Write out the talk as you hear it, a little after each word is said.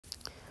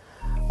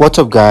What's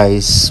up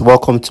guys,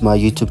 welcome to my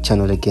YouTube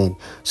channel again.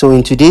 So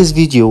in today's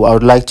video I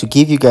would like to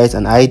give you guys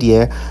an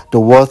idea the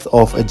worth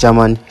of a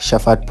German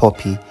Shepherd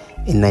puppy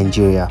in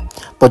Nigeria.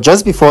 But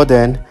just before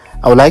then,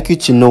 I would like you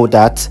to know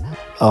that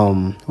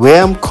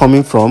where I'm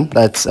coming from,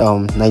 that's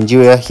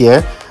Nigeria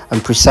here,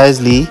 and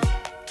precisely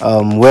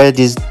where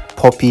these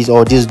puppies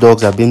or these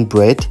dogs are being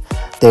bred,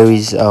 there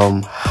is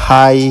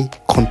high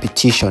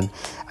competition.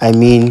 I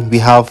mean, we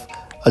have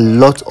a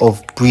lot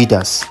of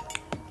breeders.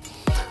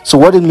 So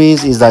what it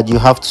means is that you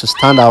have to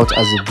stand out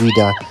as a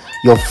breeder.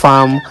 Your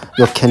farm,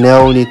 your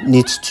kennel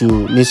needs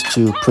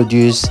to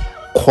produce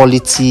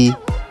quality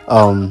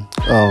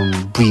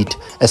breed,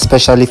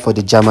 especially for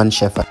the German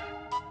Shepherd.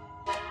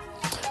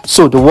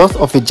 So the worth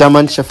of a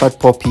German Shepherd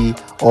puppy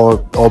or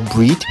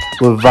breed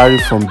will vary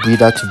from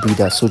breeder to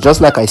breeder. So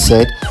just like I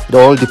said, it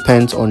all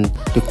depends on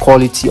the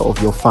quality of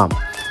your farm.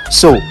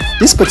 So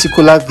this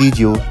particular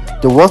video,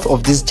 the worth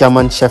of this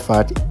German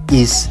Shepherd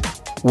is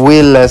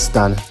way less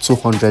than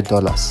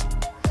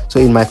 $200. So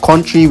in my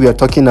country we are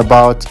talking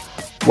about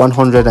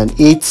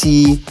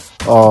 180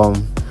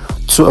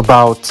 to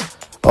about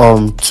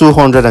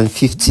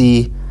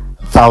 250,000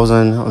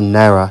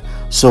 naira.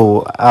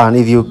 So and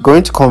if you're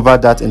going to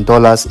convert that in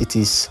dollars, it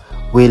is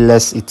way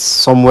less. It's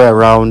somewhere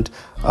around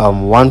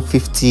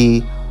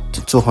 150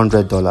 to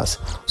 $200.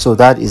 So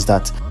that is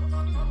that.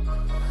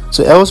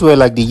 So elsewhere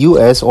like the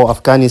US or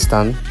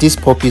Afghanistan, this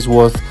puppy is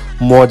worth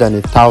more than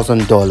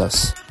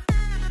 $1,000.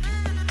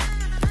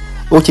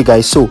 Okay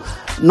guys, so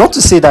not to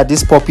say that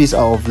these puppies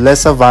are of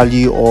lesser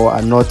value or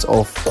are not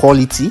of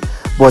quality,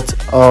 but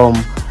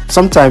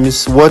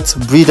sometimes what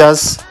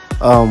breeders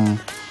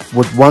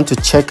would want to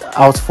check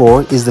out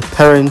for is the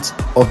parent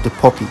of the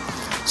puppy.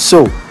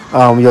 So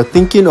you're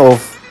thinking of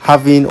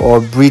having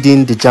or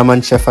breeding the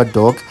German Shepherd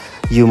dog,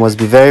 you must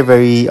be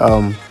very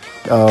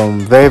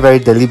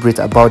deliberate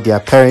about their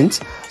parents.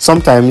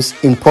 Sometimes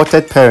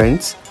imported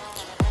parents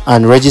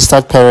and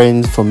registered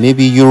parents from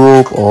maybe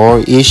Europe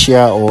or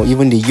Asia or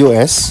even the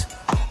US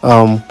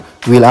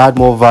will add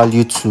more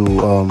value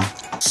to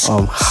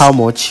how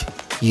much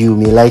you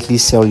may likely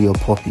sell your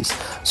puppies.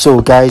 So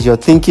guys, you're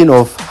thinking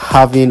of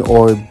having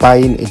or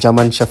buying a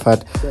German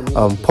Shepherd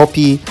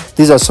puppy,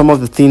 these are some of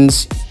the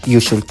things you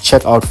should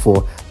check out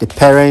for: the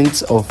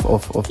parents of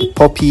the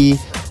puppy,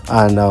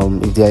 and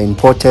if they are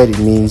imported, it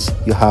means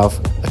you have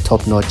a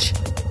top-notch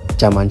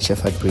German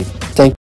Shepherd breed.